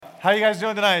How you guys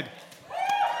doing tonight?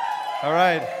 All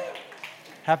right.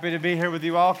 Happy to be here with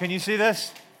you all. Can you see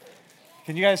this?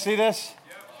 Can you guys see this?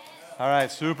 All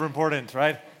right, super important,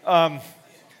 right?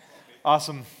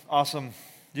 Awesome.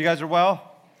 You guys are well?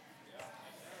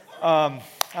 I'm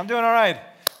doing all right.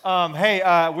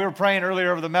 We were praying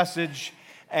earlier over the message,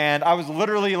 and I was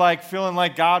literally like feeling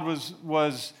like God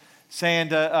was saying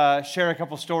to share a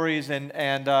couple stories, and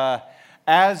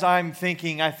as I'm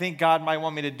thinking, I think God might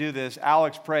want me to do this.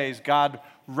 Alex prays, God,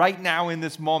 right now in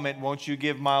this moment, won't you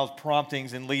give Miles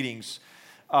promptings and leadings?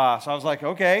 So I was like,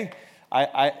 okay.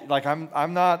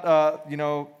 I'm not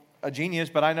a genius,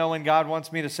 but I know when God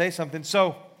wants me to say something.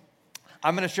 So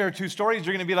I'm going to share two stories.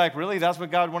 You're going to be like, really? That's what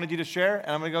God wanted you to share?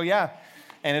 And I'm going to go, yeah.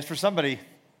 And it's for somebody.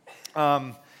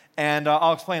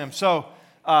 I'll explain them. So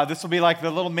this will be like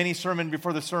the little mini sermon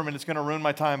before the sermon. It's going to ruin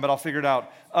my time, but I'll figure it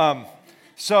out.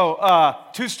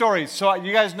 Two stories. So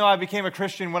you guys know I became a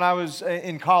Christian when I was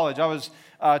in college. I was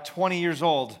 20 years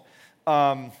old.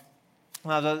 I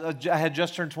had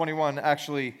just turned 21,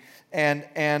 actually. And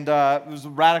it was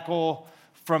radical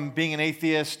from being an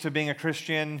atheist to being a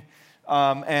Christian,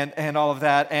 and all of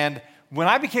that. And when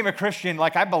I became a Christian,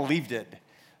 I believed it.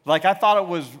 I thought it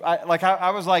was,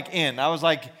 I was in. I was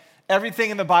like,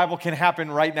 everything in the Bible can happen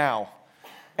right now.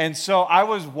 And so I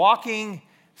was walking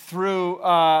through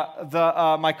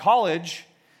my college,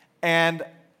 and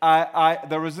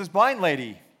there was this blind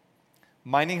lady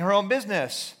minding her own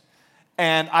business.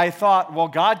 And I thought, well,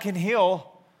 God can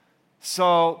heal,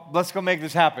 so let's go make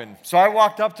this happen. So I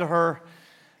walked up to her,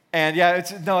 and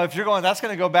if you're going, that's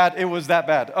going to go bad, it was that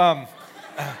bad.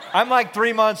 I'm like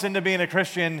 3 months into being a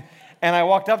Christian, and I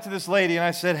walked up to this lady, and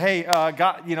I said, hey,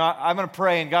 God, I'm going to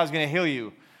pray, and God's going to heal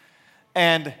you.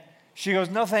 And she goes,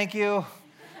 no, thank you.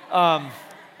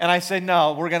 And I said,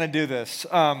 no, we're going to do this.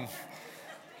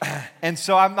 And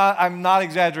so I'm not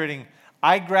exaggerating.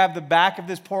 I grabbed the back of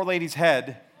this poor lady's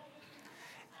head,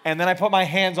 and then I put my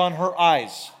hands on her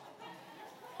eyes.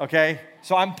 Okay?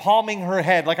 So I'm palming her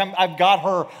head, I've got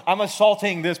her. I'm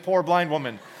assaulting this poor blind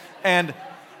woman. And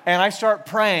I start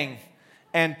praying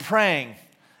and praying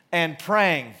and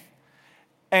praying.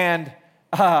 And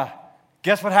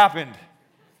guess what happened?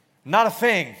 Not a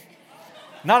thing.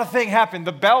 Not a thing happened.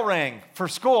 The bell rang for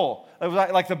school. It was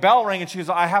like the bell rang, and she goes,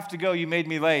 I have to go. You made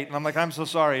me late. And I'm like, I'm so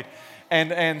sorry.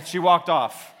 And she walked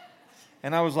off.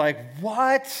 And I was like,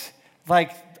 what?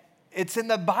 It's in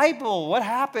the Bible. What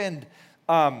happened?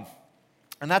 And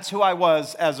that's who I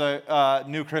was as a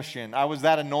new Christian. I was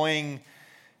that annoying.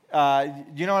 You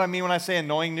know what I mean when I say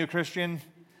annoying new Christian?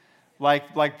 Bro,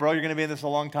 you're going to be in this a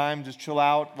long time. Just chill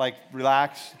out.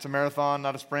 Relax. It's a marathon,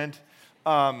 not a sprint.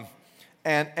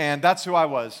 And that's who I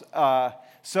was. That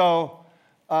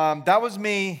was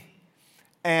me,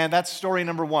 and that's story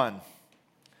number one.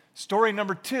 Story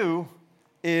number two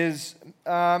is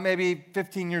maybe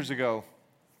 15 years ago.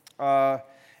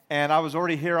 And I was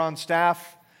already here on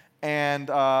staff, and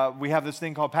we have this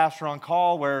thing called Pastor on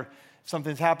Call, where if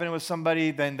something's happening with somebody,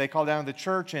 then they call down to the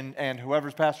church, and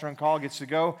whoever's Pastor on Call gets to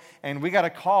go. And we got a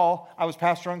call. I was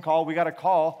Pastor on Call. We got a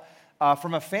call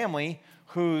from a family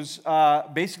who's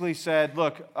basically said,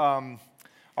 look,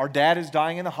 our dad is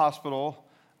dying in the hospital,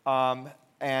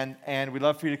 and we'd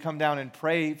love for you to come down and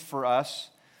pray for us,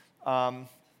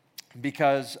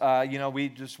 because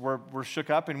we're shook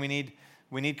up, and we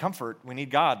need comfort, we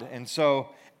need God. And so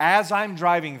as I'm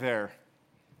driving there,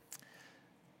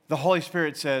 the Holy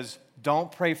Spirit says, don't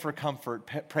pray for comfort,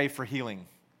 pray for healing.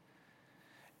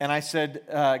 And I said,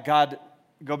 God,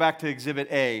 go back to Exhibit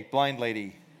A, blind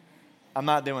lady. I'm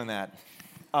not doing that.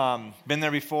 Been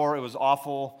there before. It was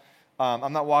awful.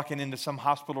 I'm not walking into some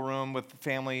hospital room with the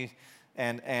family,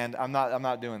 and I'm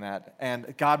not doing that.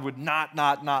 And God would not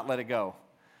let it go.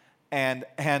 And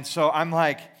so I'm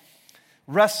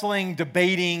wrestling,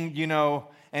 debating,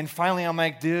 and finally I'm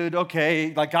like, dude, okay,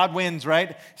 God wins,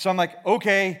 right? So I'm like,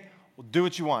 okay, well, do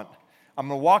what you want. I'm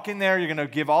going to walk in there. You're going to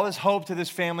give all this hope to this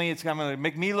family. I'm going to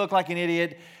make me look like an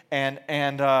idiot.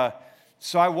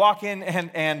 So I walk in,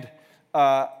 and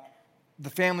the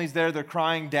family's there. They're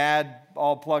crying, dad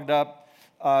all plugged up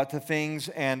to things.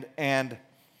 And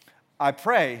I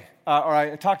pray, or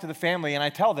I talk to the family, and I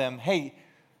tell them, hey,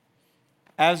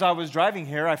 as I was driving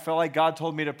here, I felt like God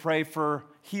told me to pray for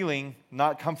healing,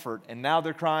 not comfort. And now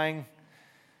they're crying.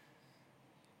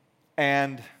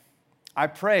 And I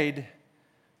prayed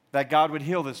that God would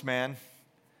heal this man.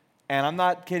 And I'm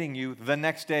not kidding you, the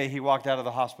next day he walked out of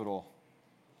the hospital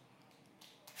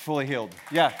fully healed.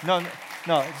 Yeah, no,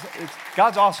 it's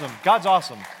God's awesome. God's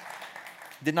awesome.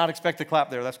 Did not expect to clap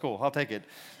there. That's cool. I'll take it.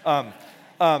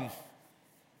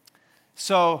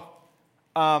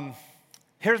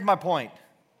 Here's my point.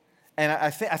 and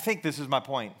I think this is my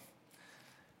point.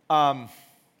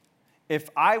 If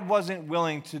I wasn't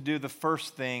willing to do the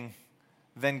first thing,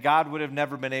 then God would have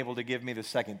never been able to give me the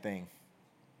second thing.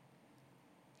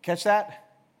 Catch that?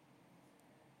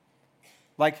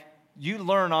 Like, you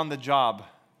learn on the job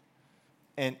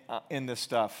in this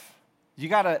stuff. You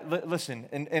got to listen.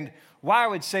 And why I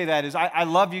would say that is I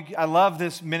love you. I love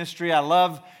this ministry. I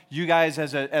love you guys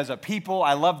as a people.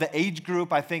 I love the age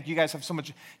group. I think you guys have so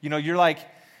much, you're like,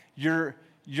 you're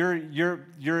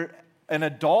an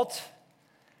adult,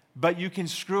 but you can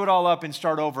screw it all up and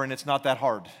start over, and it's not that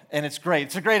hard. And it's great.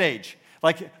 It's a great age.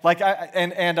 Can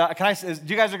I say, do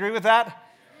you guys agree with that?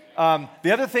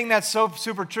 The other thing that's so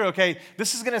super true, okay,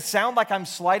 this is going to sound like I'm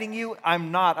slighting you.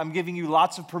 I'm not. I'm giving you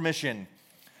lots of permission.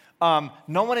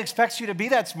 No one expects you to be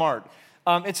that smart.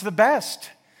 It's the best.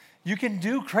 You can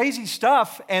do crazy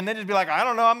stuff and then just be like, I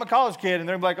don't know, I'm a college kid. And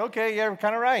they're like, okay, yeah, you're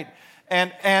kind of right.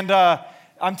 And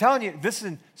I'm telling you,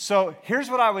 so here's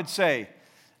what I would say.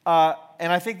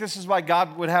 And I think this is why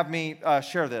God would have me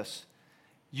share this.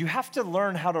 You have to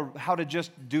learn how to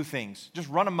just do things. Just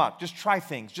run amok. Just try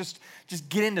things. Just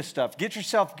get into stuff.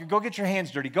 Go get your hands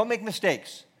dirty. Go make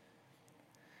mistakes.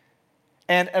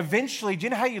 And eventually, do you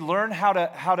know how you learn how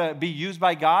to be used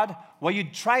by God? Well, you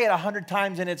try it 100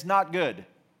 times and it's not good.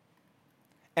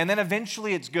 And then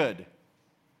eventually it's good.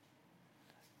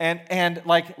 And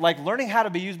like learning how to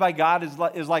be used by God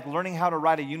is like learning how to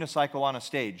ride a unicycle on a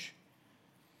stage.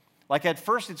 Like at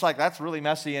first it's like, that's really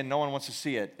messy and no one wants to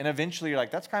see it. And eventually you're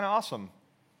like, that's kind of awesome.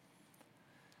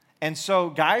 And so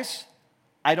guys,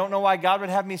 I don't know why God would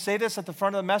have me say this at the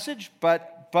front of the message,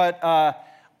 but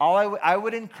I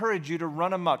would encourage you to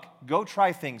run amok. Go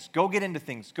try things. Go get into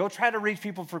things. Go try to reach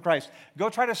people for Christ. Go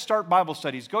try to start Bible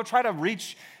studies. Go try to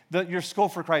reach your school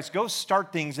for Christ. Go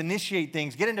start things, initiate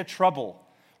things, get into trouble,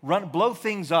 blow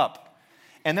things up.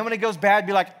 And then when it goes bad,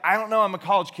 be like, I don't know, I'm a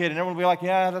college kid. And everyone will be like,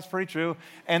 yeah, that's pretty true.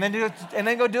 And then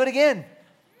go do it again.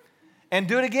 And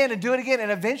do it again and do it again.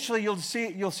 And eventually you'll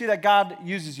see that God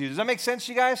uses you. Does that make sense,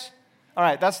 you guys? All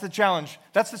right, that's the challenge.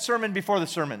 That's the sermon before the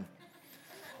sermon.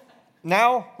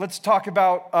 Now, let's talk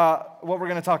about what we're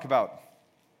going to talk about.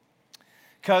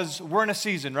 Because we're in a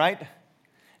season, right?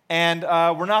 And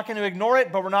we're not going to ignore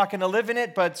it, but we're not going to live in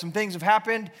it. But some things have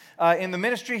happened in the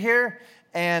ministry here.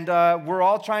 And we're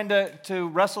all trying to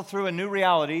wrestle through a new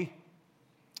reality.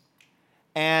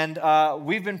 And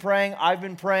we've been praying. I've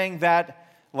been praying that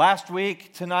last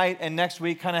week, tonight, and next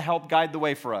week kind of help guide the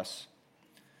way for us.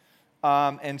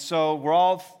 And so we're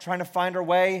all trying to find our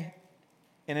way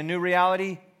in a new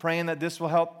reality, praying that this will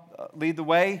help lead the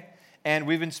way. And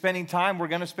we're going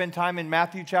to spend time in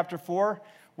Matthew chapter 4.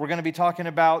 We're going to be talking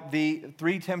about the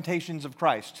 3 temptations of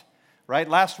Christ, right?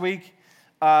 Last week,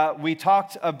 we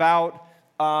talked about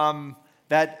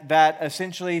that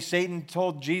essentially Satan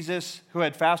told Jesus, who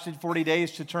had fasted 40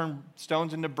 days, to turn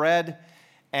stones into bread.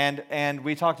 And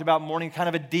we talked about mourning, kind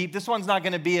of a deep, this one's not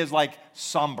going to be as like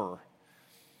somber.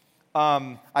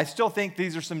 I still think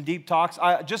these are some deep talks.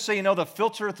 Just so you know, the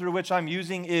filter through which I'm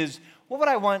using is, what would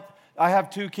I want? I have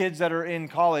 2 kids that are in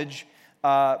college,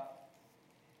 and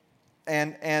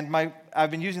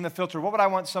I've been using the filter. What would I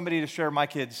want somebody to share my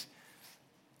kids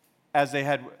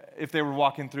if they were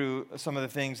walking through some of the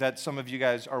things that some of you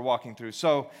guys are walking through?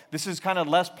 So this is kind of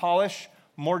less polish,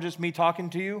 more just me talking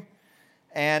to you.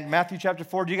 And Matthew chapter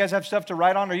 4, do you guys have stuff to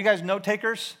write on? Are you guys note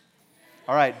takers?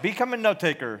 All right, become a note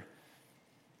taker.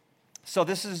 So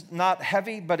this is not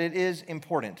heavy, but it is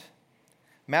important.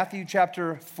 Matthew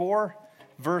chapter 4,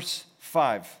 verse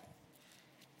 5.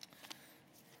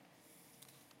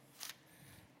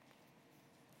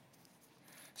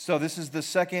 So this is the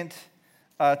second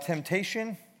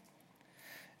temptation.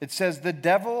 It says, the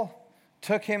devil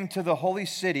took him to the holy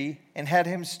city and had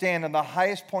him stand on the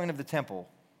highest point of the temple.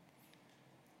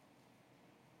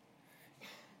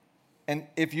 And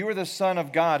if you are the Son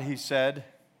of God, he said,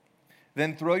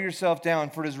 then throw yourself down,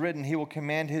 for it is written, he will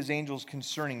command his angels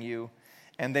concerning you,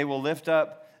 and they will lift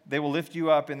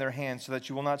you up in their hands so that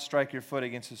you will not strike your foot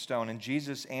against a stone. And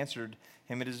Jesus answered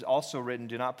him, it is also written,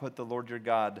 do not put the Lord your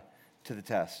God to the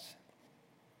test.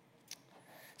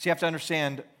 So you have to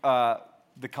understand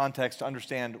the context to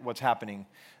understand what's happening.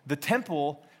 The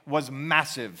temple was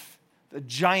massive, a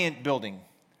giant building.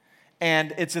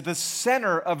 And it's at the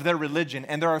center of their religion,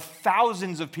 and there are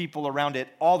thousands of people around it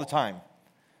all the time.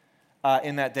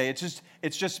 In that day,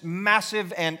 it's just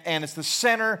massive, and it's the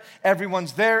center.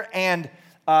 Everyone's there, and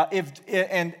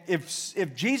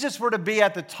if Jesus were to be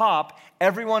at the top,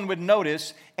 everyone would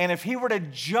notice. And if he were to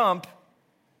jump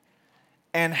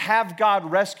and have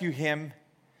God rescue him,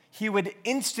 he would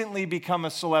instantly become a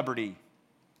celebrity.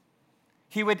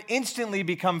 He would instantly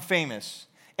become famous.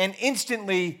 And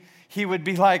instantly, he would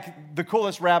be like the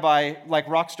coolest rabbi, like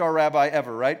rock star rabbi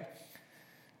ever, right?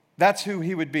 That's who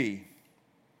he would be.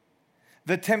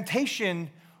 The temptation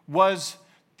was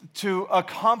to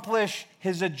accomplish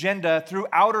his agenda through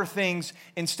outer things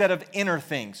instead of inner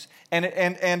things. And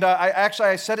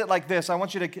I said it like this. I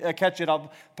want you to catch it.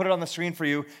 I'll put it on the screen for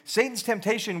you. Satan's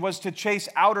temptation was to chase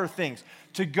outer things,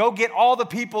 to go get all the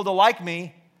people to like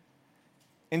me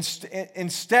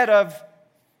instead of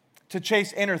to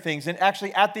chase inner things, and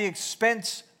actually at the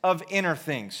expense of inner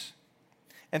things.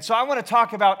 And so I want to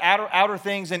talk about outer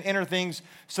things and inner things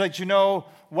so that you know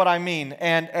what I mean.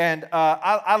 And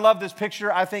I love this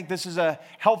picture. I think this is a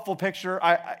helpful picture.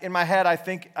 In my head, I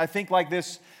think like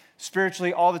this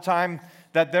spiritually all the time,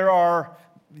 that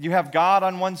you have God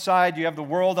on one side, you have the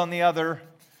world on the other,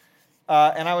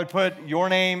 and I would put your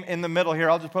name in the middle here.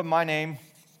 I'll just put my name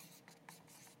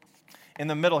in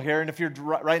the middle here. And if you're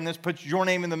writing this, put your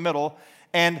name in the middle.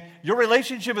 And your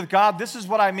relationship with God, this is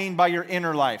what I mean by your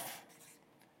inner life.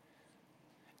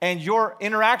 And your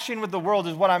interaction with the world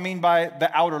is what I mean by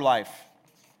the outer life.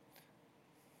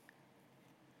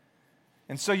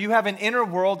 And so you have an inner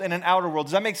world and an outer world.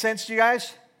 Does that make sense to you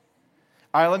guys?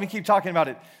 All right, let me keep talking about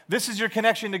it. This is your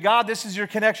connection to God. This is your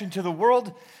connection to the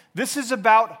world. This is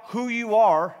about who you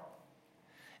are.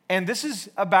 And this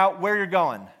is about where you're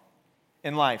going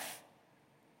in life.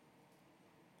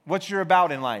 What you're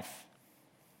about in life.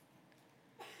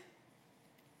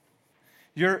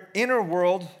 Your inner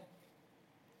world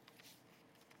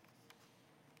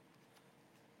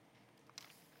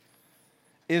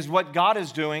is what God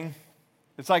is doing.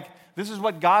 It's like, this is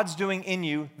what God's doing in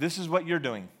you. This is what you're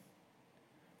doing.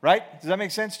 Right? Does that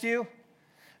make sense to you?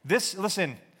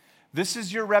 Listen, this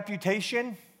is your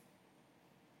reputation.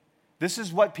 This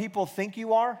is what people think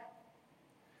you are.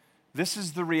 This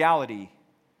is the reality.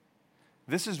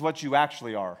 This is what you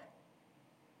actually are.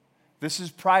 This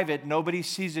is private. Nobody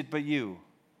sees it but you.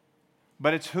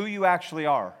 But it's who you actually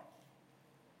are.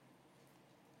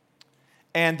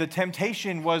 And the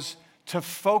temptation was to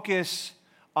focus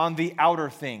on the outer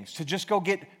things, to just go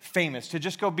get famous, to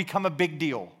just go become a big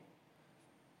deal,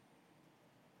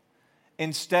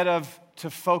 instead of to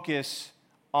focus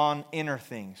on inner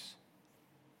things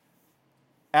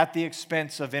at the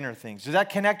expense of inner things. Does that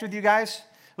connect with you guys?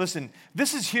 Listen,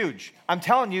 this is huge. I'm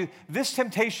telling you, this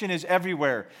temptation is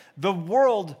everywhere. The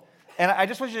world, and I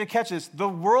just want you to catch this, the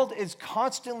world is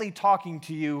constantly talking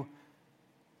to you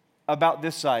about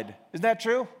this side. Isn't that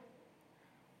true?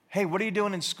 Hey, what are you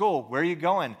doing in school? Where are you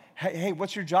going? Hey,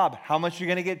 what's your job? How much are you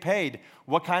going to get paid?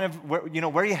 What kind of, where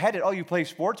are you headed? Oh, you play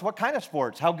sports? What kind of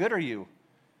sports? How good are you?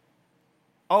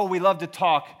 Oh, we love to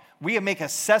talk. We make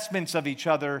assessments of each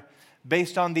other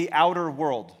based on the outer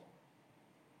world.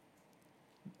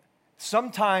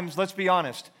 Sometimes, let's be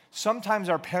honest, sometimes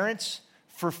our parents,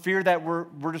 for fear that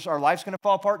our life's going to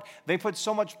fall apart, they put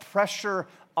so much pressure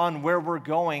on where we're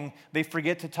going, they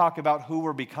forget to talk about who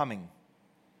we're becoming.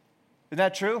 Isn't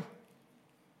that true?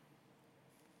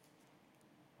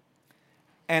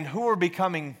 And who we're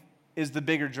becoming is the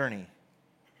bigger journey,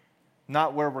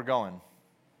 not where we're going.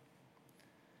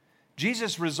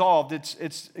 Jesus resolved,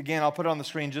 it's again, I'll put it on the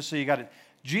screen just so you got it.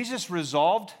 Jesus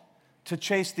resolved to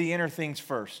chase the inner things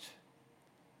first.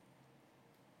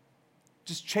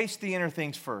 Just chase the inner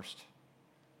things first.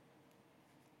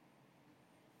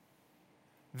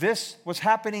 What's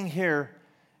happening here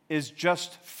is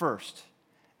just first.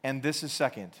 And this is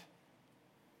second.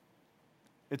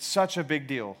 It's such a big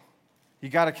deal. You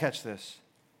got to catch this.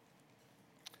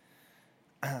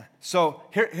 So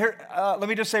here, let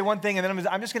me just say one thing, and then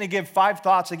I'm just going to give 5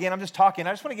 thoughts. Again, I'm just talking.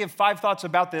 I just want to give 5 thoughts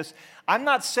about this. I'm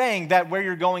not saying that where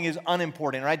you're going is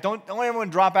unimportant, right? Don't let everyone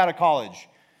drop out of college.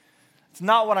 It's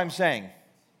not what I'm saying.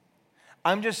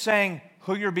 I'm just saying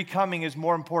who you're becoming is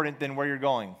more important than where you're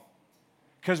going.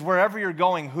 Because wherever you're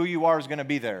going, who you are is going to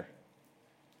be there.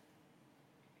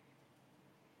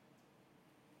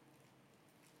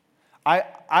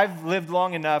 I've lived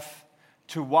long enough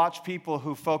to watch people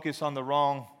who focus on the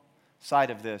wrong side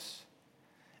of this.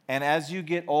 And as you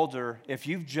get older, if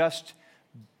you've just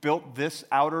built this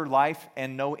outer life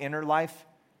and no inner life,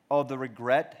 oh, the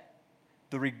regret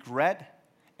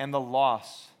and the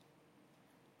loss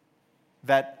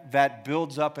that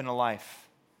builds up in a life.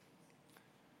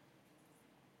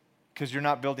 Because you're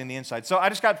not building the inside. So I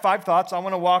just got 5 thoughts. I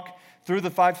want to walk through the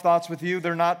 5 thoughts with you.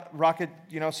 They're not rocket,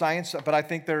 science, but I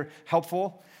think they're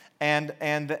helpful. And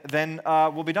then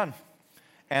we'll be done.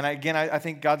 And again, I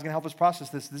think God's going to help us process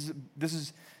this. This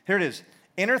is here it is.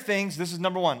 Inner things. This is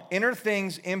number 1. Inner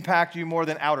things impact you more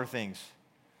than outer things.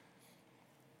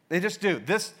 They just do.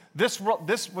 This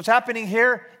what's happening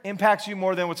here impacts you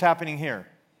more than what's happening here.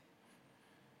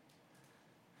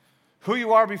 Who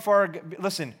you are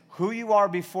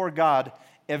before God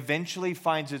eventually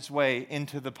finds its way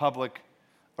into the public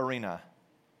arena.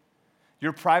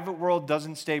 Your private world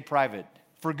doesn't stay private,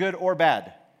 for good or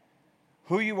bad.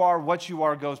 Who you are, what you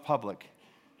are, goes public.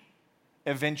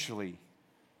 Eventually.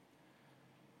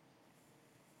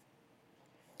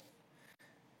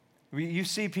 You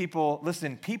see people,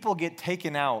 listen, people get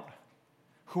taken out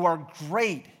who are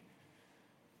great,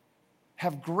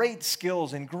 have great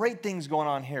skills and great things going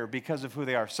on here because of who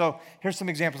they are. So here's some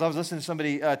examples. I was listening to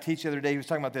somebody teach the other day who was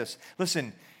talking about this.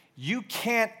 Listen, you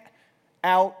can't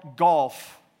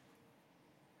out-golf.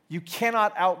 You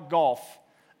cannot out-golf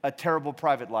a terrible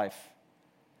private life.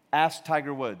 Ask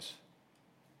Tiger Woods.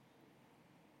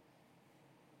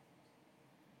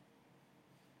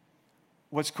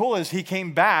 What's cool is he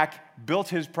came back, built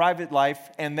his private life,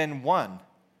 and then won.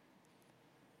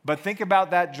 But think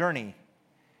about that journey.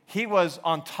 He was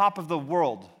on top of the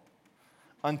world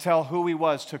until who he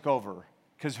was took over.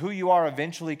 Because who you are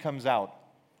eventually comes out.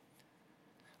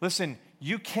 Listen,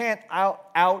 you can't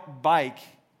out-bike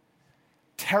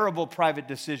terrible private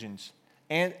decisions.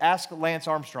 And ask Lance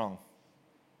Armstrong.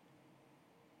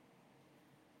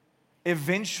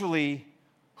 Eventually,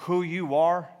 who you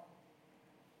are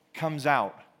comes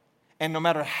out. And no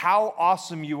matter how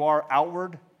awesome you are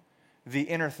outward, the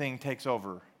inner thing takes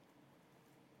over.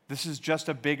 This is just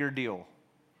a bigger deal.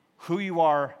 Who you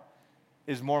are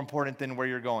is more important than where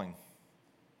you're going.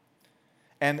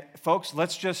 And folks,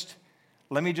 let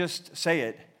me just say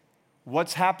it.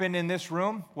 What's happened in this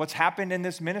room, what's happened in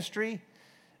this ministry,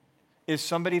 is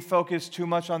somebody focused too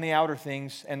much on the outer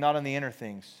things and not on the inner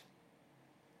things.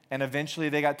 And eventually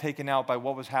they got taken out by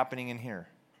what was happening in here.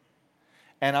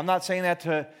 And I'm not saying that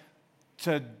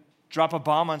to drop a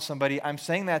bomb on somebody. I'm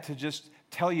saying that to just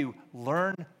tell you,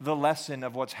 learn the lesson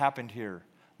of what's happened here.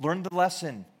 Learn the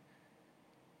lesson.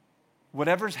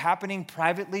 Whatever's happening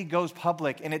privately goes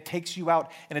public, and it takes you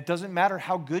out. And it doesn't matter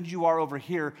how good you are over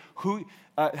here,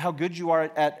 how good you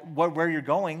are at where you're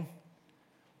going.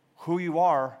 Who you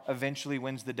are eventually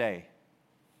wins the day.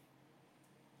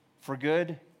 For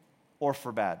good or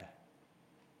for bad.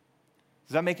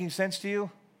 Is that making sense to you?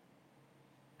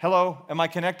 Hello, am I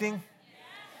connecting? Yes.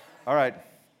 All right.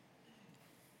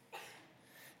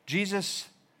 Jesus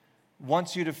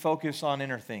wants you to focus on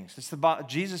inner things.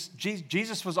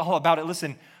 Jesus was all about it.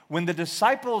 Listen, when the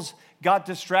disciples got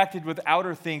distracted with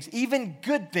outer things, even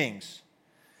good things,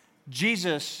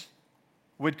 Jesus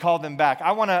would call them back.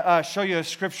 I want to show you a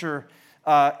scripture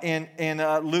in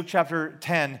Luke chapter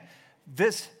 10.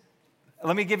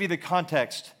 Let me give you the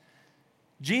context.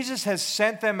 Jesus has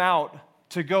sent them out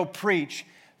to go preach.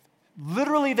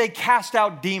 Literally, they cast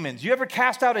out demons. You ever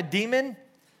cast out a demon?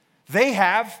 They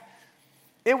have.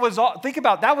 Think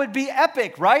about it, that would be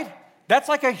epic, right? That's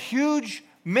like a huge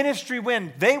ministry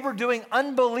win. They were doing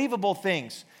unbelievable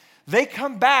things. They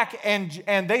come back and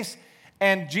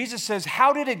Jesus says,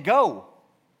 "How did it go?"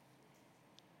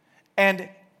 And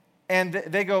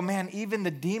they go, "Man, even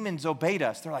the demons obeyed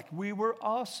us." They're like, "We were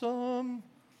awesome."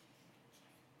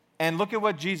 And look at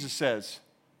what Jesus says.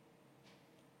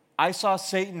 "I saw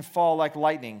Satan fall like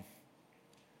lightning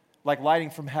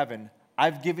from heaven.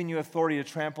 I've given you authority to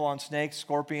trample on snakes,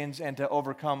 scorpions, and to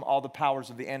overcome all the powers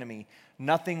of the enemy.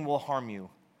 Nothing will harm you.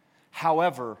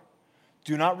 However,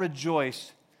 do not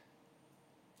rejoice."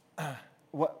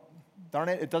 Darn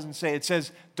it, it doesn't say. It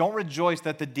says, "Don't rejoice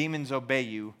that the demons obey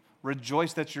you.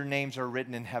 Rejoice that your names are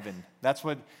written in heaven." That's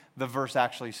what the verse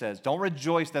actually says. Don't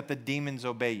rejoice that the demons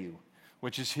obey you,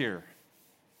 which is here.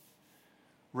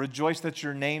 Rejoice that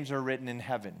your names are written in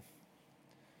heaven,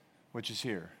 which is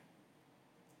here.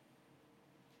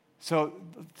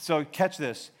 So catch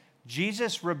this.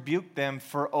 Jesus rebuked them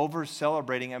for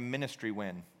over-celebrating a ministry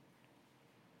win.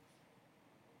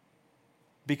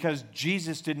 Because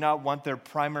Jesus did not want their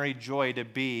primary joy to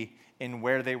be in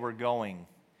where they were going.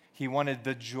 He wanted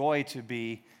the joy to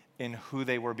be in who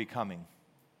they were becoming.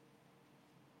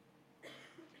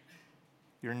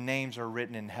 Your names are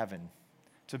written in heaven.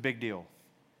 It's a big deal.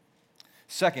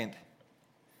 Second,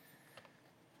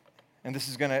 and this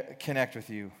is going to connect with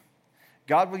you,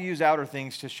 God will use outer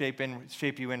things to shape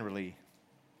you inwardly.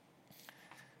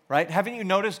 Right? Haven't you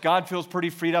noticed God feels pretty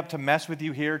freed up to mess with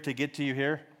you here, to get to you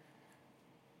here?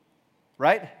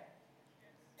 Right?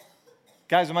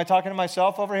 Guys, am I talking to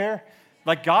myself over here?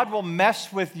 Like God will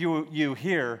mess with you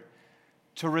here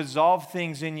to resolve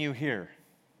things in you here.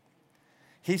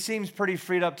 He seems pretty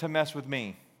freed up to mess with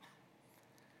me.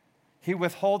 He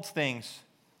withholds things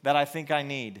that I think I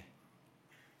need.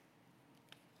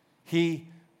 He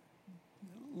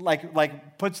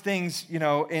like puts things,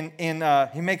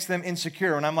 he makes them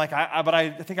insecure. And I'm like, but I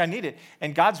think I need it.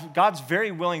 And God's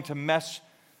very willing to mess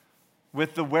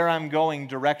with the where I'm going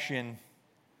direction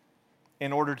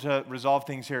in order to resolve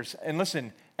things here. And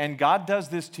listen, and God does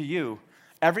this to you.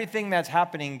 Everything that's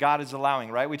happening, God is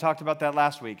allowing, right? We talked about that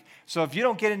last week. So if you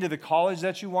don't get into the college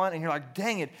that you want and you're like,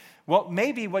 dang it, well,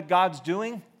 maybe what God's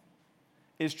doing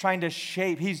is trying to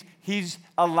shape. He's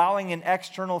allowing an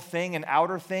external thing, an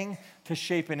outer thing, to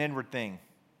shape an inward thing.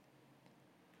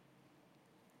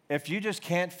 If you just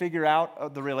can't figure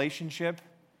out the relationship,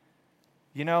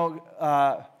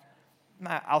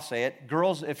 I'll say it.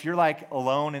 Girls, if you're like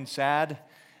alone and sad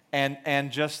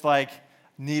and just like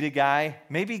need a guy,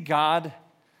 maybe God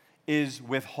is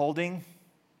withholding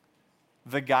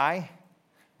the guy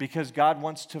because God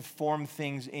wants to form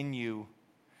things in you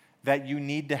that you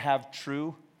need to have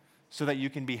true so that you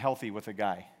can be healthy with a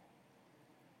guy.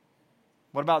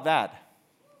 What about that?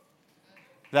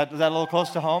 Is that a little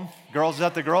close to home? Girls, is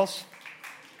that the girls?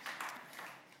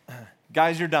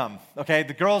 Guys, you're dumb. Okay,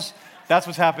 the girls, that's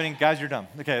what's happening. Guys, you're dumb.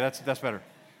 Okay, that's better.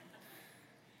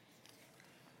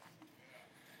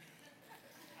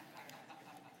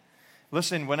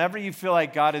 Listen, whenever you feel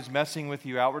like God is messing with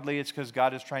you outwardly, it's because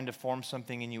God is trying to form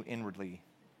something in you inwardly.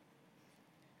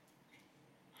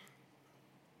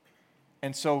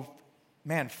 And so,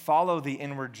 man, follow the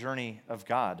inward journey of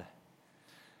God.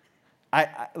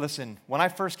 Listen, when I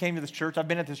first came to this church, I've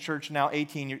been at this church now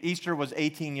 18 years. Easter was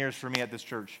 18 years for me at this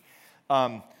church.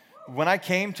 When I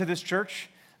came to this church,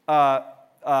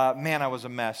 man, I was a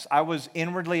mess. I was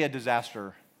inwardly a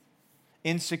disaster,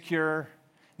 insecure,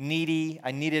 needy.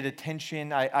 I needed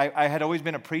attention. I had always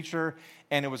been a preacher,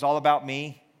 and it was all about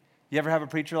me. You ever have a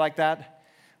preacher like that?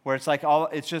 Where it's like,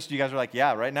 it's just, you guys are like,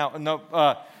 yeah, right now. No,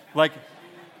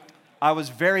 I was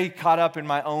very caught up in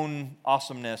my own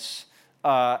awesomeness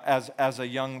as a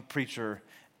young preacher.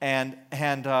 And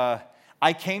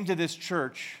I came to this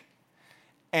church,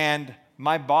 and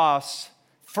my boss,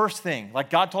 first thing, like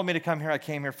God told me to come here, I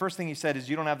came here. First thing he said is,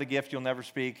 you don't have the gift, you'll never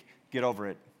speak, get over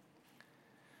it.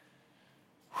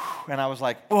 And I was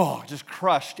like, oh, just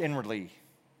crushed inwardly.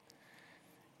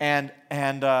 And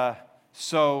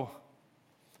so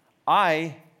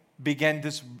I began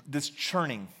this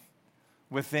churning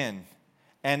within.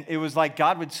 And it was like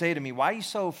God would say to me, why are you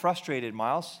so frustrated,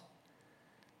 Miles?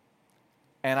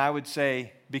 And I would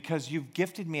say, because you've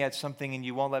gifted me at something and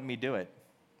you won't let me do it.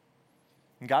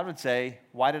 And God would say,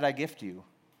 why did I gift you?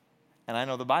 And I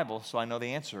know the Bible, so I know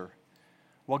the answer.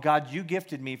 Well, God, you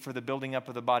gifted me for the building up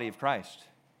of the body of Christ.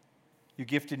 You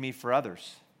gifted me for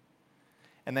others.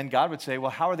 And then God would say,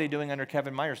 well, how are they doing under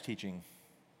Kevin Myers' teaching?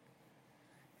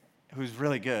 Who's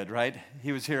really good, right?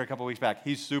 He was here a couple weeks back.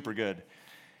 He's super good.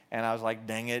 And I was like,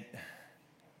 dang it.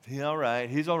 He's all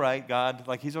right, God.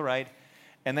 Like, he's all right.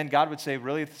 And then God would say,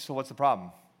 really, so what's the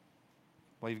problem?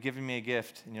 Well, you've given me a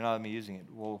gift, and you're not letting me using it.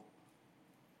 Well,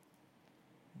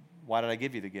 why did I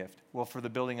give you the gift? Well, for the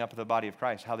building up of the body of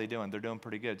Christ. How are they doing? They're doing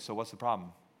pretty good. So what's the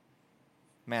problem?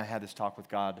 Man, I had this talk with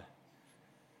God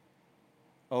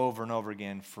over and over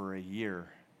again for a year.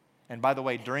 And by the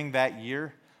way, during that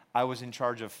year, I was in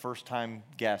charge of first-time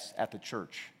guests at the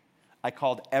church. I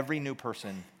called every new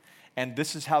person, and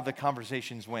this is how the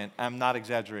conversations went. I'm not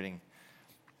exaggerating.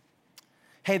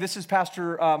 Hey, this is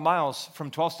Pastor Miles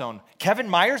from 12 Stone. Kevin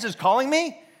Myers is calling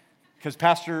me? Because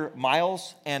Pastor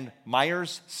Miles and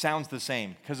Myers sounds the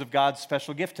same because of God's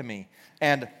special gift to me.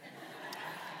 And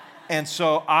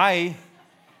so I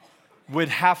would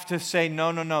have to say,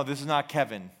 no, this is not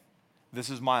Kevin. This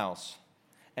is Miles.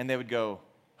 And they would go,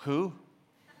 who?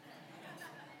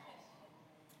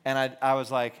 And I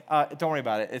was like, don't worry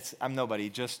about it. I'm nobody.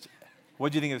 Just,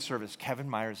 what do you think of the service? Kevin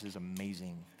Myers is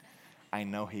amazing. I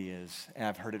know he is. And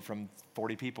I've heard it from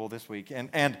 40 people this week.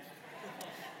 And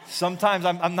sometimes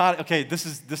I'm not, okay, this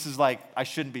is like, I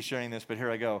shouldn't be sharing this, but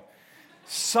here I go.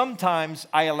 Sometimes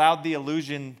I allowed the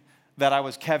illusion that I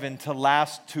was Kevin to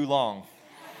last too long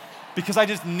because I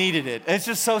just needed it. It's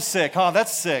just so sick. Huh?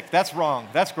 That's sick. That's wrong.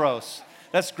 That's gross.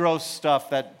 That's gross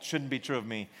stuff that shouldn't be true of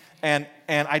me. And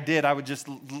I did. I would just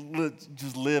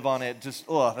live on it. Just,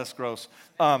 that's gross.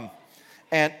 The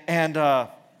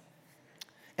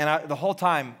whole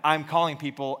time I'm calling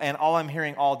people, and all I'm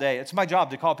hearing all day, it's my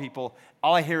job to call people.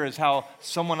 All I hear is how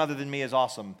someone other than me is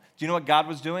awesome. Do you know what God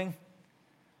was doing?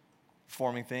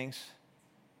 Forming things.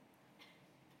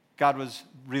 God was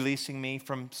releasing me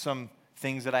from some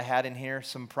things that I had in here,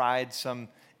 some pride, some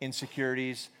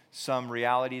insecurities, some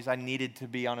realities. I needed to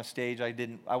be on a stage.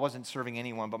 I wasn't serving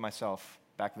anyone but myself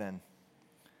back then.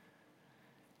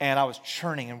 And I was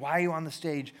churning. And why are you on the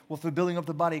stage? Well, for building up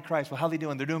the body of Christ. Well, how are they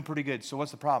doing? They're doing pretty good. So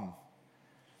what's the problem?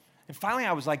 And finally,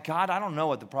 I was like, God, I don't know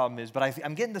what the problem is, but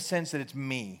I'm getting the sense that it's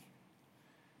me.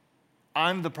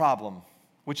 I'm the problem,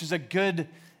 which is a good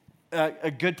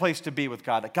place to be with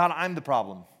God. God, I'm the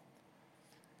problem.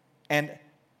 And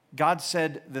God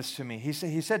said this to me. He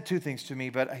said two things to me,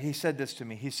 but he said this to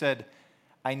me. He said,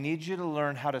 I need you to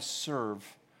learn how to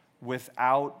serve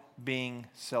without being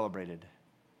celebrated.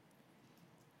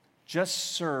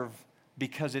 Just serve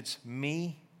because it's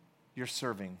me you're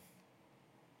serving.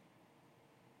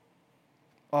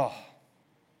 Oh,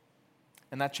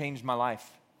 and that changed my life.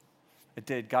 It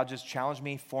did. God just challenged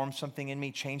me, formed something in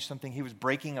me, changed something. He was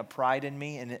breaking a pride in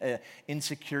me, an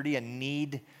insecurity, a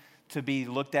need to be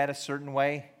looked at a certain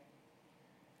way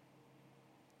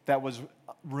that was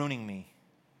ruining me.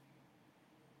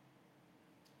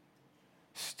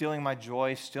 Stealing my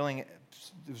joy, it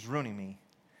was ruining me.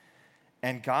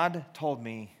 And God told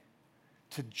me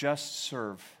to just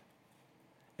serve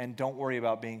and don't worry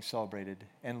about being celebrated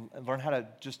and learn how to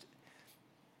just,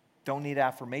 don't need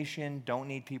affirmation, don't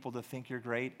need people to think you're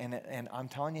great. And I'm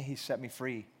telling you, he set me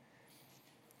free.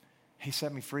 He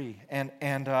set me free. And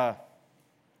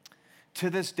to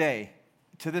this day,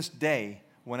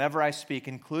 whenever I speak,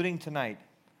 including tonight,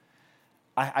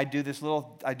 I do this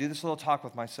little talk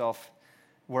with myself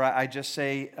where I just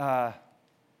say,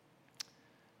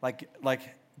 like,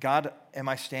 God, am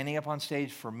I standing up on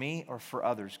stage for me or for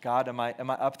others? God, am I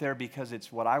up there because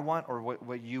it's what I want or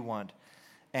what you want?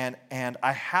 And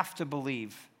I have to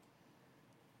believe,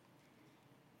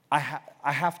 I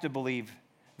have to believe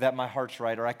that my heart's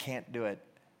right or I can't do it.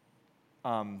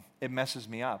 It messes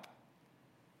me up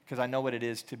because I know what it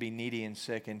is to be needy and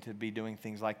sick and to be doing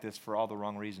things like this for all the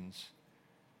wrong reasons.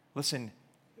 Listen,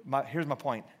 here's my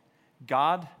point.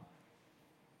 God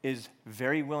is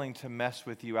very willing to mess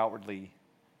with you outwardly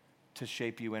to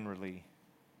shape you inwardly.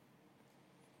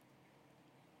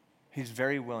 He's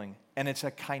very willing. And it's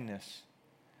a kindness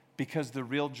because the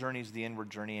real journey is the inward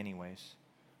journey anyways.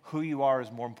 Who you are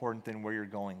is more important than where you're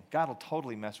going. God will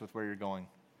totally mess with where you're going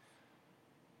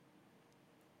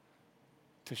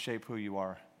to shape who you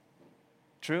are.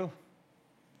 True?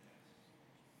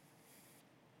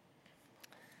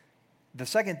 The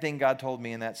second thing God told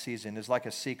me in that season is like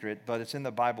a secret, but it's in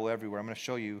the Bible everywhere. I'm going to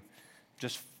show you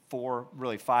just 4,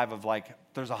 really 5 of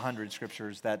there's 100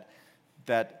 scriptures that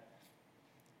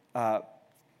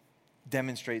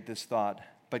demonstrate this thought.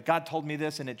 But God told me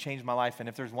this, and it changed my life. And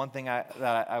if there's one thing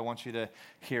that I want you to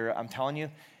hear, I'm telling you.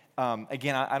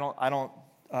 Again, I don't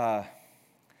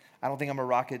think I'm a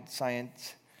rocket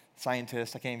scientist. I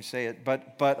can't even say it.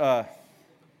 But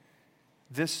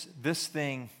this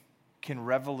thing can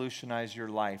revolutionize your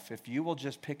life if you will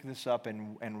just pick this up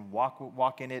and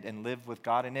walk in it and live with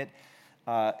God in it.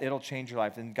 It'll change your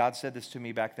life. And God said this to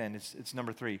me back then. It's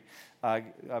number 3. I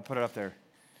put it up there.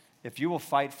 If you will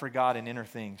fight for God in inner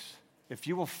things, if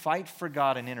you will fight for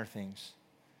God in inner things,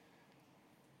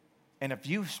 and if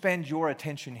you spend your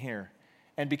attention here,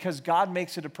 and because God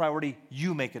makes it a priority,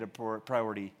 you make it a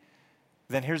priority,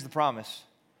 then here's the promise.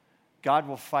 God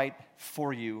will fight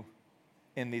for you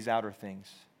in these outer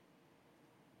things.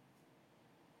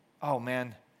 Oh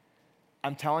man,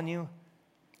 I'm telling you,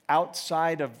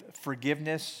 outside of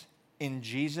forgiveness in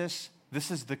Jesus, this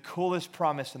is the coolest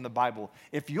promise in the Bible.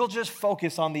 If you'll just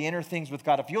focus on the inner things with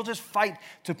God, if you'll just fight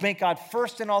to make God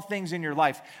first in all things in your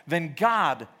life, then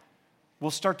God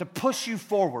will start to push you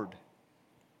forward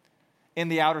in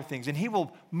the outer things, and he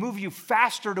will move you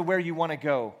faster to where you want to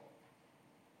go.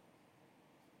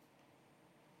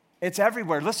 It's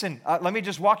everywhere. Listen, let me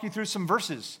just walk you through some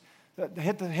verses.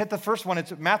 Hit the first one.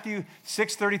 It's Matthew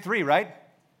 6:33, right?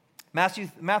 Matthew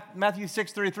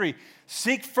 6:33.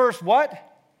 Seek first what?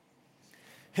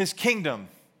 His kingdom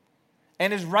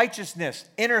and his righteousness,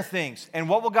 inner things. And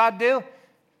what will God do?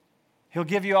 He'll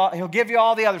give you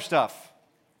all the other stuff.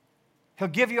 He'll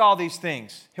give you all these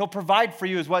things. He'll provide for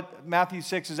you is what Matthew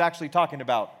 6 is actually talking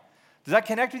about. Does that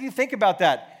connect with you? Think about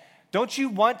that. Don't you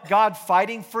want God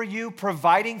fighting for you,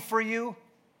 providing for you?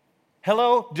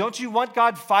 Hello? Don't you want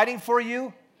God fighting for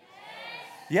you?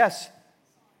 Yes.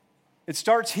 It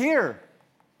starts here.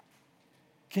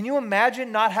 Can you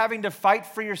imagine not having to fight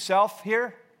for yourself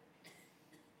here?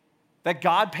 That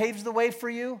God paves the way for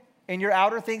you in your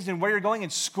outer things and where you're going in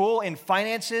school, in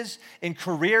finances, in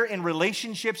career, in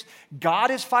relationships. God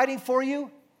is fighting for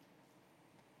you.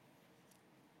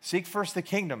 Seek first the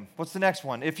kingdom. What's the next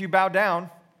one? If you bow down,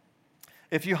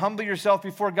 if you humble yourself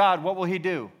before God, what will he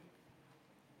do?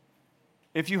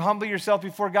 If you humble yourself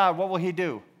before God, what will he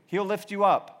do? He'll lift you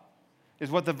up,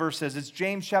 is what the verse says. It's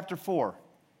James chapter 4.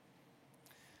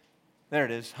 There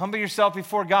it is. Humble yourself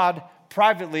before God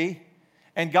privately,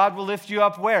 and God will lift you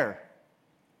up where?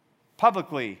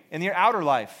 Publicly, in your outer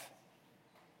life.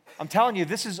 I'm telling you,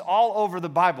 this is all over the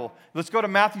Bible. Let's go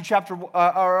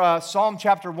to Psalm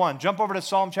chapter 1. Jump over to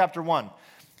Psalm chapter 1.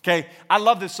 Okay, I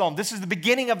love this psalm. This is the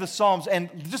beginning of the Psalms,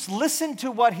 and just listen to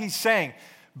what he's saying.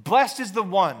 Blessed is the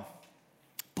one,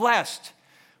 blessed,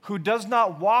 who does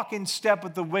not walk in step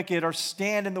with the wicked or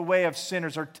stand in the way of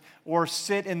sinners or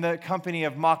sit in the company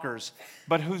of mockers,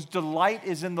 but whose delight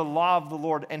is in the law of the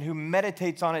Lord and who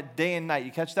meditates on it day and night.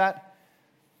 You catch that?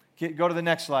 Go to the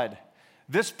next slide.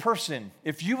 This person,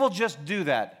 if you will just do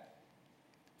that,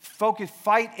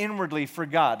 fight inwardly for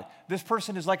God. This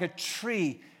person is like a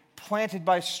tree planted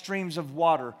by streams of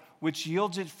water, which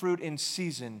yields its fruit in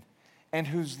season and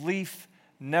whose leaf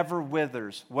never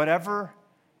withers. Whatever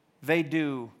they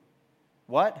do,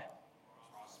 what?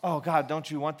 Oh, God, don't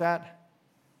you want that?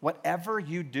 Whatever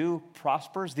you do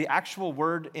prospers. The actual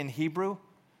word in Hebrew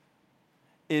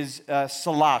is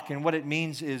salak, and what it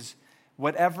means is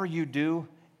whatever you do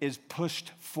is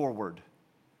pushed forward.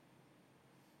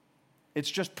 It's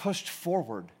just pushed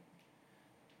forward.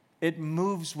 It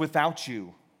moves without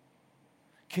you.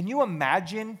 Can you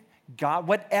imagine God,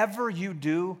 whatever you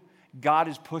do, God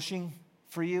is pushing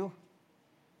for you?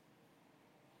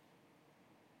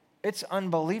 It's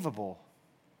unbelievable.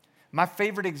 My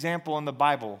favorite example in the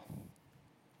Bible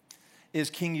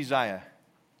is King Uzziah.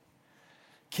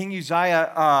 King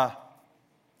Uzziah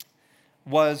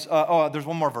was, there's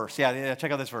one more verse. Yeah,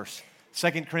 check out this verse. It's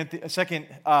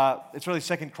really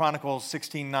 2 Chronicles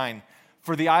 16:9.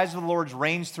 For the eyes of the Lord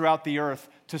reigns throughout the earth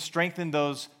to strengthen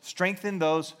those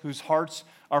whose hearts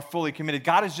are fully committed.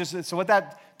 God is just, so what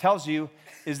that tells you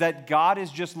is that God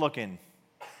is just looking.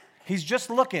 He's just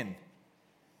looking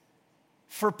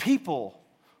for people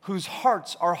whose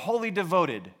hearts are wholly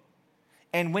devoted.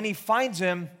 And when he finds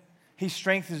them, he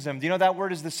strengthens them. Do you know that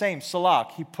word is the same?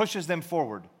 Salak. He pushes them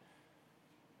forward.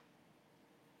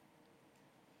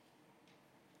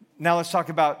 Now let's talk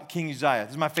about King Uzziah.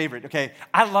 This is my favorite, okay?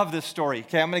 I love this story,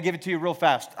 okay? I'm going to give it to you real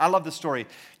fast. I love this story.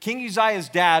 King Uzziah's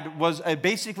dad was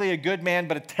basically a good man,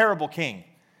 but a terrible king.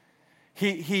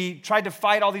 He tried to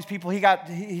fight all these people. He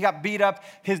got beat up.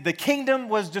 The kingdom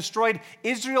was destroyed.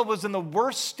 Israel was in the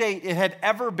worst state it had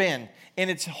ever been in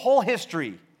its whole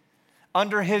history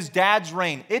under his dad's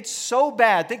reign. It's so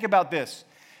bad. Think about this.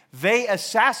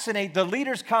 The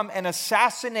leaders come and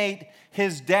assassinate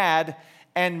his dad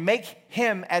and make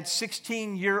him at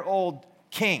 16-year-old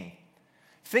king.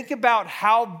 Think about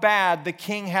how bad the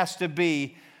king has to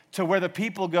be to where the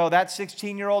people go, that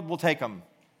 16-year-old, we'll take him.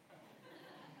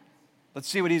 Let's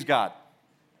see what he's got.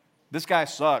 This guy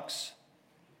sucks.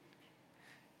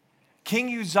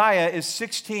 King Uzziah is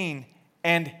 16,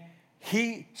 and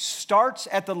he starts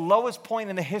at the lowest point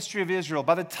in the history of Israel.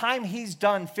 By the time he's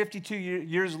done 52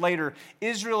 years later,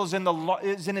 Israel is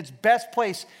in its best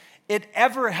place it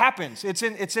ever happens. It's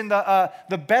in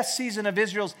the best season of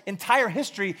Israel's entire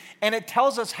history, and it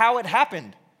tells us how it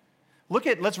happened.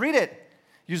 Let's read it.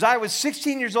 Uzziah was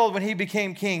 16 years old when he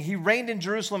became king. He reigned in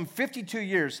Jerusalem 52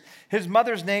 years. His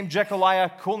mother's name,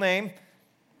 Jechaliah, cool name.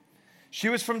 She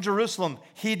was from Jerusalem.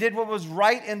 He did what was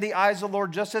right in the eyes of the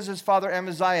Lord, just as his father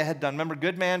Amaziah had done. Remember,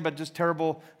 good man, but just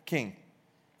terrible king.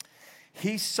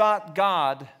 He sought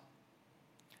God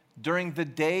during the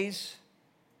days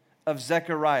of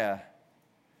Zechariah,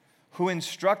 who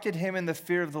instructed him in the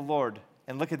fear of the Lord.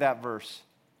 And look at that verse.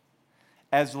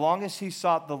 As long as he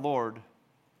sought the Lord,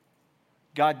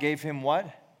 God gave him what?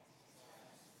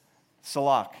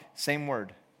 Salak, same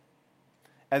word.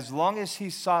 As long as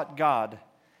he sought God,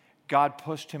 God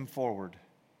pushed him forward.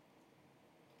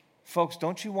 Folks,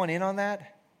 don't you want in on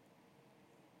that?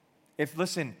 If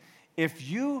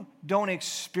you don't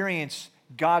experience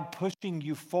God pushing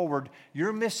you forward,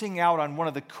 you're missing out on one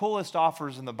of the coolest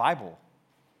offers in the Bible.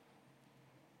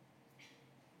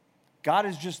 God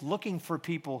is just looking for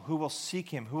people who will seek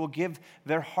him, who will give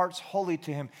their hearts wholly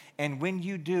to him. And when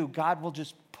you do, God will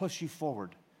just push you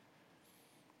forward.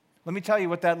 Let me tell you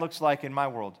what that looks like in my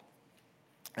world.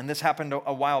 And this happened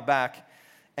a while back.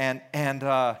 And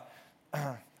I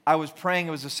was praying.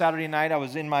 It was a Saturday night. I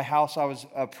was in my house. I was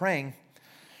praying.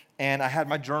 And I had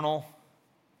my journal,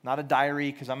 not a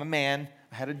diary because I'm a man.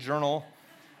 I had a journal.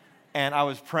 And I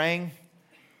was praying.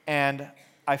 And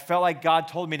I felt like God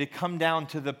told me to come down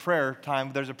to the prayer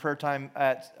time. There's a prayer time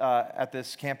at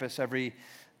this campus every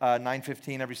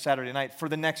 9:15 every Saturday night for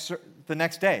the next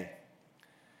day.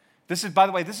 This is, by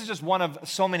the way, this is just one of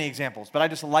so many examples, but I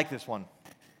just like this one.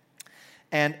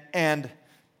 And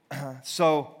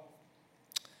so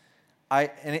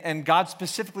God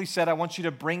specifically said, I want you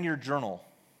to bring your journal.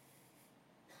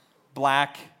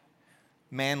 Black,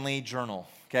 manly journal,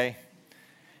 okay?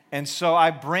 And so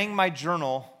I bring my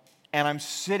journal, and I'm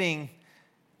sitting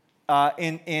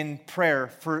in prayer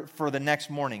for the next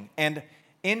morning. And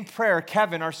in prayer,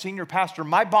 Kevin, our senior pastor,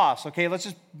 my boss, okay, let's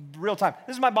just real time.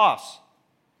 This is my boss.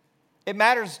 It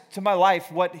matters to my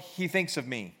life what he thinks of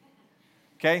me,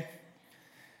 okay?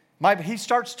 He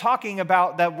starts talking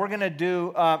about that we're going to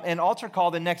do an altar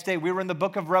call the next day. We were in the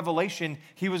book of Revelation.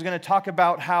 He was going to talk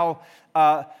about how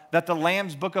that the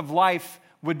Lamb's book of life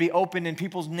would be opened and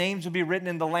people's names would be written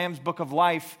in the Lamb's book of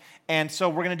life. And so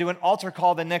we're going to do an altar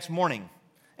call the next morning.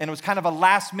 And it was kind of a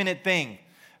last minute thing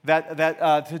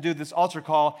that to do this altar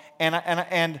call.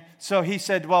 And so he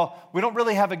said, well, we don't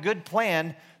really have a good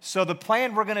plan. So the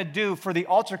plan we're going to do for the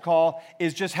altar call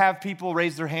is just have people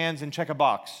raise their hands and check a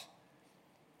box.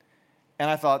 And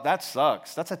I thought, that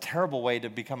sucks. That's a terrible way to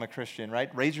become a Christian, right?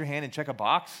 Raise your hand and check a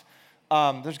box.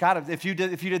 There's got to, if you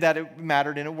did that, it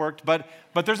mattered and it worked. But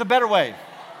there's a better way.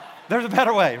 There's a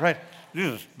better way, right?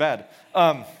 Ugh, bad.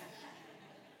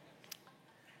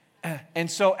 And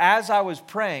so as I was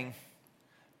praying,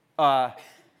 I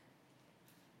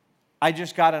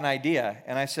just got an idea.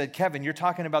 And I said, Kevin, you're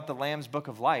talking about the Lamb's book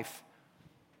of life.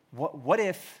 What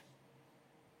if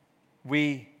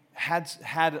we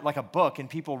had like a book and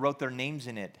people wrote their names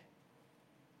in it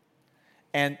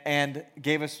and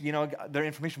gave us, their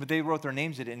information, but they wrote their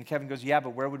names in it. And Kevin goes, yeah,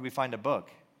 but where would we find a book?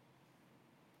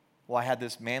 Well, I had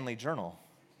this manly journal.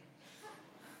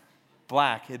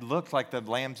 Black. It looked like the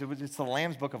Lamb's, it's the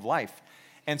Lamb's book of life.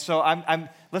 And so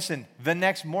listen, the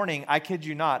next morning, I kid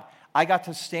you not, I got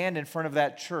to stand in front of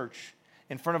that church,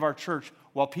 in front of our church,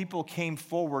 while people came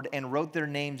forward and wrote their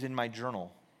names in my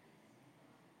journal,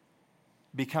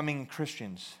 becoming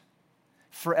Christians,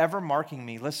 forever marking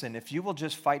me. Listen, if you will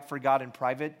just fight for God in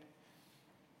private,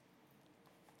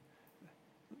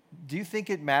 do you think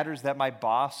it matters that my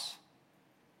boss,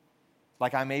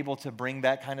 like I'm able to bring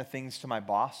that kind of things to my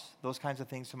boss, those kinds of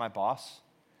things to my boss?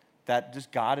 That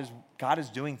just God is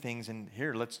doing things, and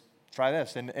here, let's try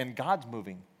this, and God's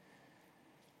moving.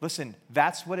 Listen,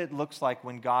 that's what it looks like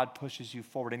when God pushes you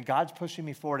forward. And God's pushing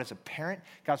me forward as a parent.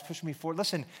 God's pushing me forward.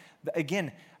 Listen,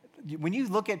 again, when you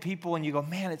look at people and you go,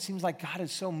 man, it seems like God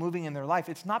is so moving in their life,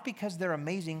 it's not because they're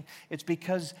amazing. It's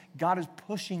because God is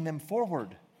pushing them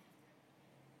forward.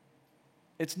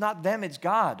 It's not them, it's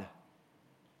God.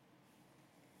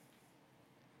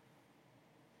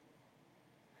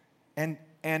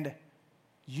 And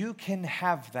you can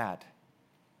have that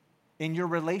in your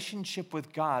relationship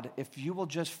with God if you will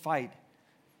just fight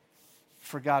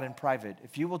for God in private.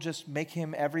 If you will just make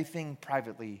him everything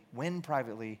privately, win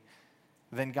privately,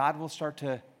 then God will start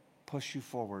to push you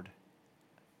forward.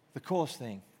 The coolest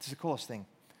thing. It's the coolest thing.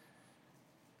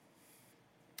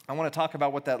 I want to talk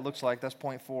about what that looks like. That's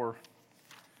point 4.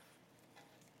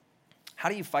 How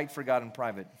do you fight for God in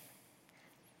private?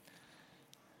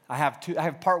 I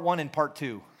have part 1 and part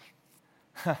 2.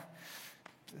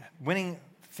 Winning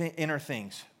inner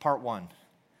things, part 1.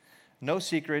 No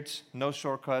secrets, no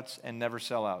shortcuts, and never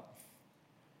sell out.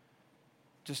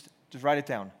 Just write it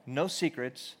down. No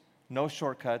secrets, no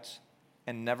shortcuts,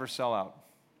 and never sell out.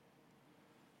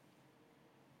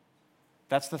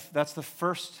 That's the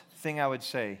first thing I would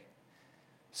say.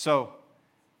 So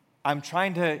I'm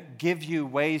trying to give you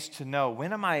ways to know,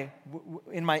 when am I,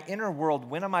 in my inner world,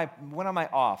 when am I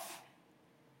off?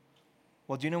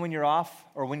 Well, do you know when you're off,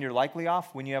 or when you're likely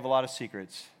off? When you have a lot of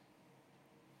secrets.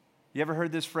 You ever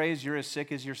heard this phrase, you're as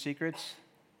sick as your secrets?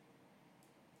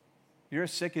 You're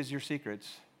as sick as your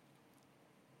secrets.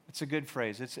 It's a good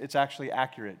phrase. It's actually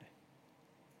accurate.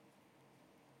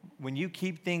 When you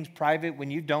keep things private, when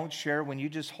you don't share, when you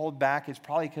just hold back, it's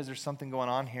probably because there's something going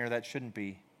on here that shouldn't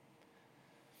be.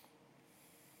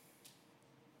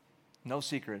 No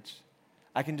secrets.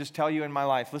 I can just tell you in my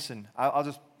life, listen,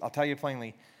 I'll tell you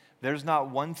plainly, there's not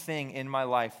one thing in my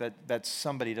life that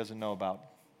somebody doesn't know about.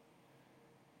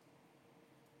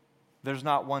 There's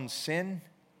not one sin.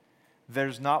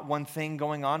 There's not one thing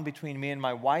going on between me and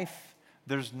my wife.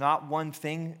 There's not one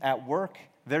thing at work.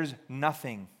 There's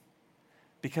nothing.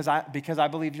 Because I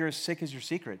believe you're as sick as your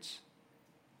secrets.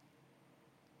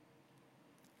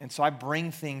 And so I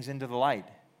bring things into the light.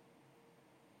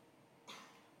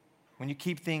 When you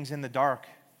keep things in the dark,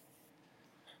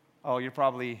 oh, you're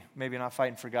probably maybe not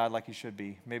fighting for God like you should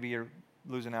be. Maybe you're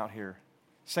losing out here.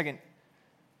 Second,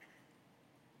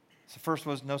 so first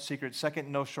was no secrets.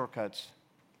 Second, no shortcuts,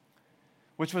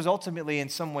 which was ultimately in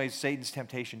some ways Satan's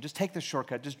temptation. Just take the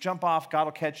shortcut. Just jump off. God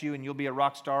will catch you and you'll be a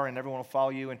rock star and everyone will follow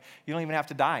you and you don't even have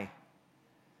to die.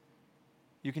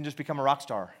 You can just become a rock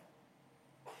star.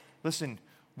 Listen,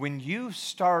 when you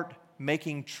start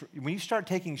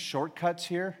taking shortcuts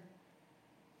here,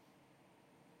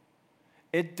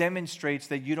 it demonstrates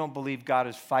that you don't believe God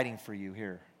is fighting for you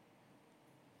here.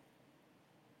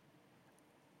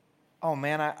 Oh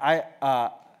man,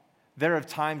 there are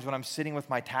times when I'm sitting with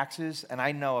my taxes and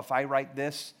I know if I write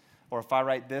this or if I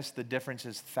write this, the difference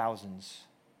is thousands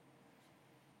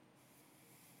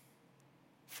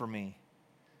for me.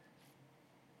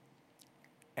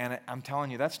 And I'm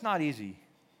telling you, that's not easy.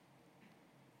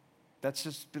 That's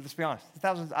just, let's be honest,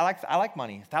 thousands. I like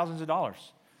money, thousands of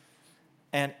dollars.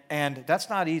 And that's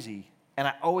not easy. And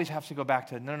I always have to go back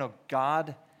to, no,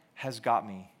 God has got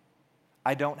me.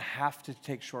 I don't have to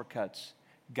take shortcuts.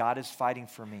 God is fighting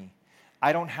for me.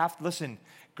 I don't have to, listen,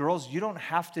 girls, you don't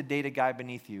have to date a guy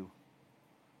beneath you.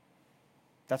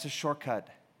 That's a shortcut.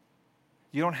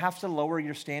 You don't have to lower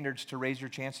your standards to raise your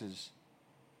chances.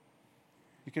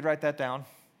 You could write that down.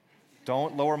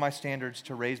 Don't lower my standards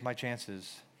to raise my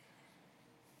chances.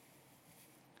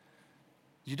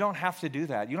 You don't have to do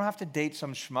that. You don't have to date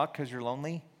some schmuck because you're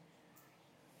lonely.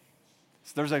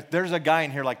 So there's a guy in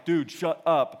here like, dude, shut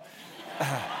up.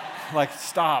 Like,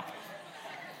 stop.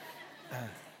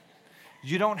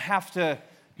 You don't have to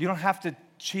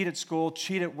cheat at school,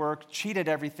 cheat at work, cheat at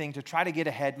everything to try to get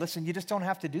ahead. Listen, you just don't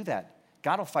have to do that.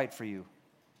 God will fight for you.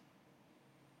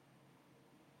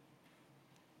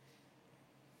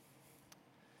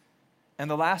 And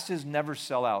the last is never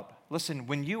sell out. Listen,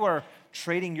 when you are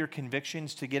trading your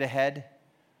convictions to get ahead,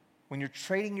 I'm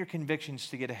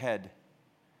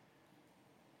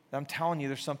telling you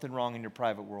there's something wrong in your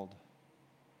private world.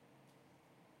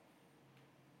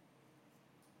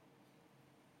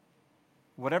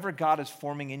 Whatever God is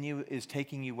forming in you is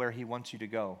taking you where He wants you to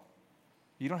go.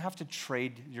 You don't have to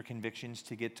trade your convictions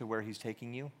to get to where He's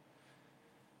taking you.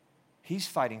 He's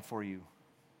fighting for you.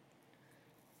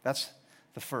 That's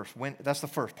the first.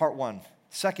 Part one.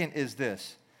 Second is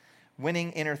this.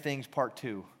 Winning inner things, part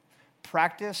two.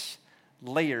 Practice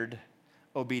layered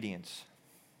obedience.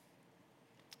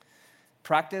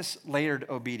 Practice layered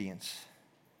obedience.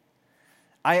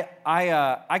 I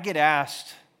get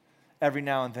asked every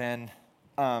now and then,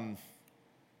 and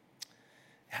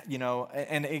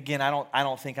again, I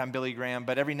don't think I'm Billy Graham,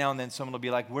 but every now and then someone will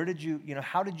be like, how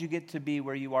did you get to be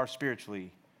where you are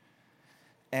spiritually?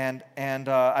 And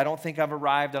I don't think I've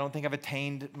arrived. I don't think I've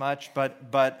attained much, but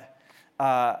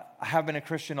I have been a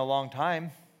Christian a long time,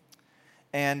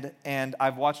 and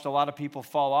I've watched a lot of people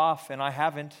fall off, and I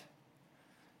haven't.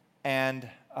 And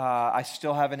I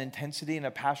still have an intensity and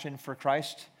a passion for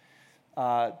Christ.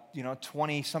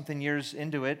 20-something years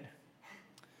into it.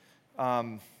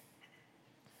 And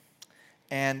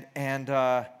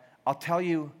I'll tell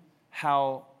you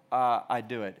how I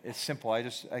do it. It's simple. I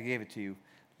gave it to you.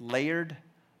 Layered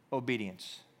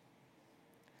obedience.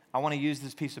 I want to use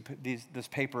this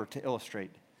paper to illustrate.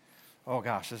 Oh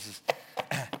gosh,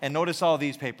 and notice all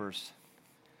these papers.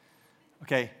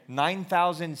 Okay,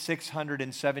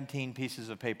 9,617 pieces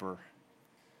of paper.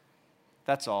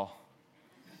 That's all.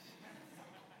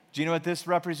 Do you know what this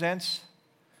represents?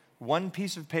 One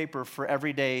piece of paper for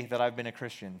every day that I've been a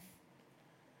Christian.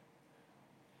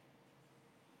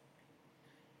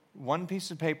 One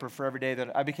piece of paper for every day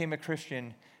that I became a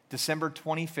Christian. December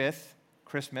 25th,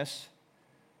 Christmas,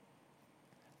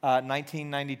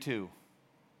 1992.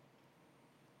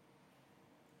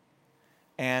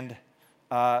 And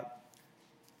let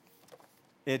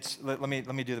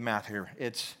me do the math here.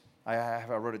 I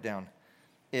wrote it down.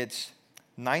 It's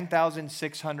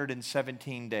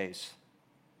 9,617 days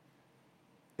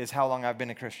is how long I've been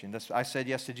a Christian. I said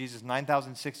yes to Jesus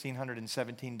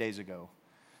 9,617 days ago.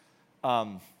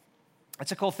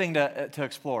 It's a cool thing to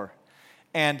explore.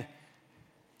 And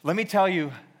let me tell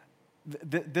you,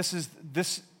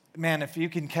 man, if you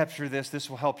can capture this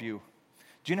will help you.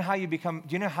 Do you know how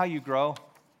you grow?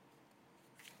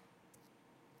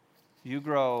 You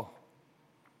grow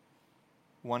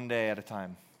one day at a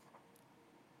time.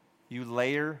 You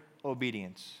layer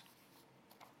obedience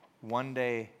one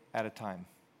day at a time.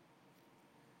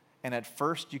 And at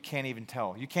first, you can't even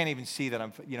tell. You can't even see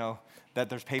that that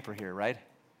there's paper here, right?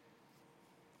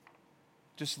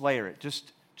 Just layer it.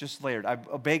 Just layer it. I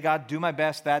obey God, do my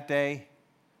best that day.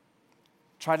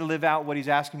 Try to live out what He's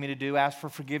asking me to do. Ask for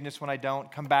forgiveness when I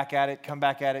don't. Come back at it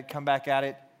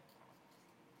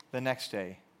the next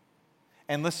day.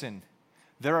 And listen,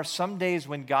 there are some days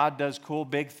when God does cool,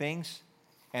 big things,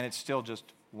 and it's still just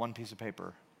one piece of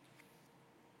paper.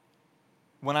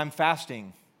 When I'm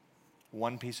fasting,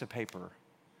 one piece of paper.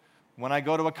 When I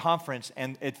go to a conference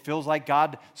and it feels like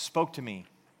God spoke to me,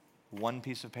 one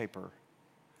piece of paper.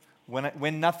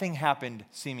 When nothing happened,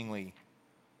 seemingly,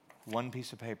 one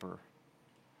piece of paper.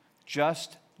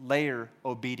 Just layer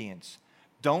obedience.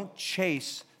 Don't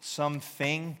chase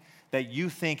something that you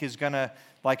think is going to,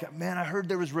 like, man, I heard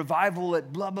there was revival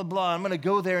at blah, blah, blah. I'm going to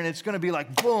go there and it's going to be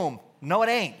like, boom. No, it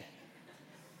ain't.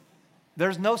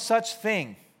 There's no such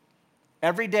thing.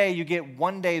 Every day you get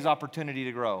one day's opportunity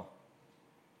to grow.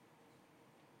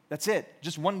 That's it,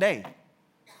 just one day.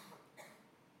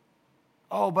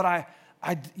 Oh, but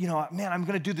I'm going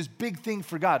to do this big thing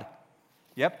for God.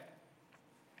 Yep,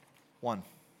 one.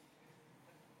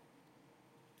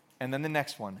 And then the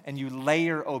next one, and you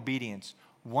layer obedience.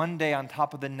 One day on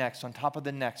top of the next, on top of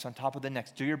the next, on top of the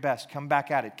next. Do your best. Come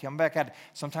back at it. Come back at it.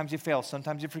 Sometimes you fail.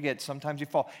 Sometimes you forget. Sometimes you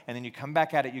fall. And then you come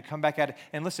back at it. You come back at it.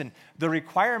 And listen, the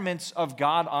requirements of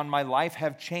God on my life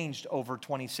have changed over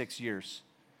 26 years.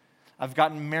 I've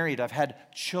gotten married. I've had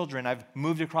children. I've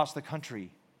moved across the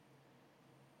country.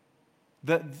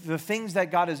 The things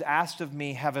that God has asked of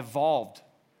me have evolved.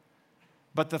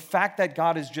 But the fact that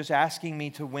God is just asking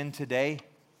me to win today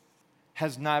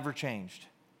has never changed.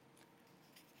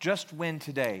 Just win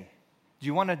today. Do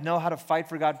you want to know how to fight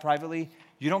for God privately?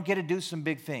 You don't get to do some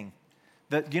big thing.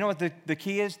 Do you know what the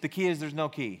key is? The key is there's no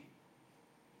key.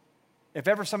 If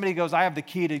ever somebody goes, I have the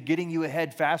key to getting you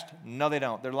ahead fast, no, they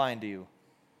don't. They're lying to you.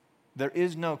 There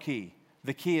is no key.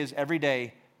 The key is every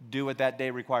day, do what that day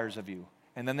requires of you.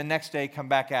 And then the next day, come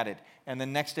back at it. And the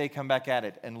next day, come back at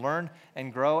it. And learn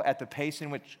and grow at the pace in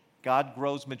which God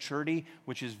grows maturity,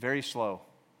 which is very slow.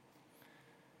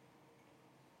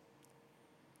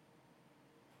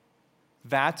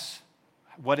 That's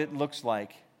what it looks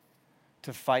like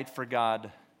to fight for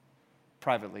God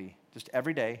privately. Just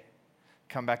every day,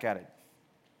 come back at it.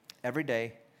 Every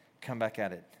day, come back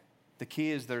at it. The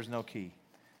key is there's no key.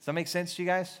 Does that make sense to you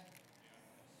guys?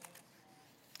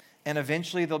 And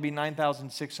eventually there'll be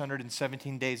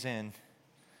 9,617 days in.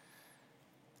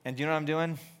 And do you know what I'm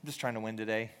doing? I'm just trying to win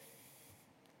today.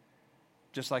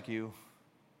 Just like you.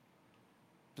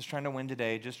 Just trying to win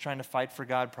today. Just trying to fight for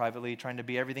God privately. Trying to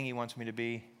be everything He wants me to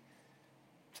be.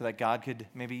 So that God could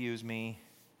maybe use me.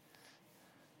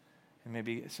 And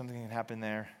maybe something can happen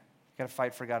there. You got to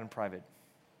fight for God in private.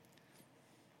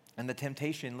 And the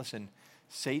temptation, listen,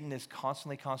 Satan is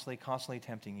constantly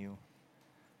tempting you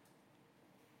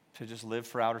to just live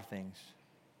for outer things.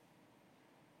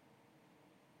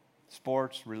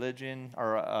 Sports, religion,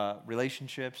 or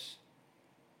relationships,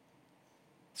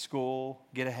 school,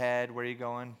 get ahead, where are you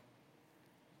going?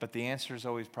 But the answer is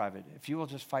always private. If you will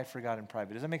just fight for God in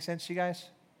private. Does that make sense to you guys?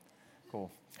 Cool.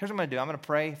 Here's what I'm going to do. I'm going to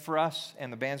pray for us,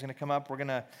 and the band's going to come up. We're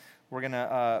going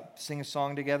to sing a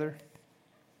song together,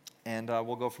 and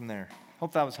we'll go from there.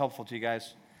 Hope that was helpful to you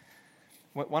guys.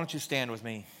 Why don't you stand with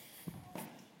me?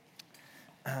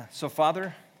 So,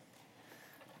 Father,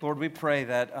 Lord, we pray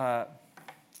that,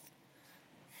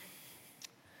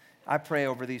 I pray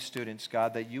over these students,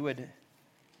 God, that you would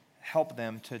help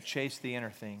them to chase the inner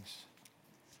things.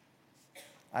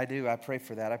 I do. I pray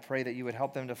for that. I pray that you would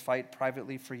help them to fight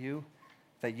privately for you,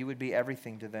 that you would be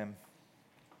everything to them.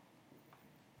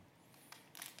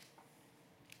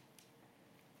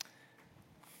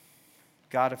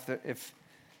 God,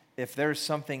 if there's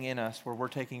something in us where we're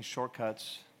taking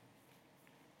shortcuts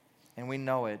and we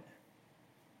know it,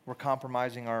 we're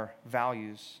compromising our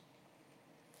values.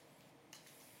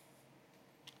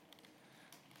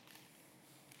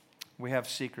 We have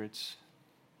secrets.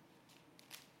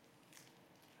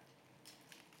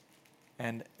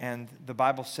 And the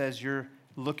Bible says you're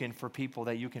looking for people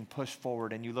that you can push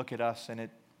forward, and you look at us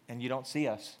and you don't see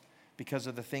us because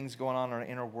of the things going on in our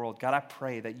inner world. God, I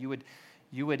pray that you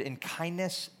would in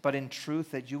kindness, but in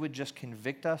truth, that you would just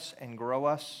convict us and grow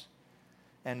us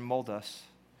and mold us.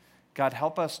 God,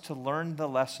 help us to learn the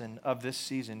lesson of this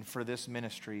season for this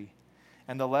ministry.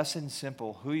 And the lesson's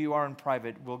simple. Who you are in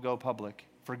private will go public,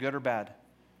 for good or bad.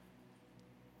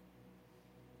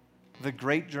 The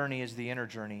great journey is the inner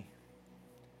journey.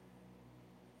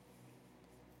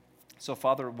 So,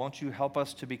 Father, won't you help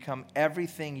us to become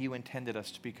everything you intended us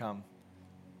to become?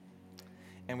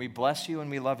 And we bless you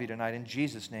and we love you tonight. In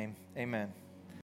Jesus' name, amen.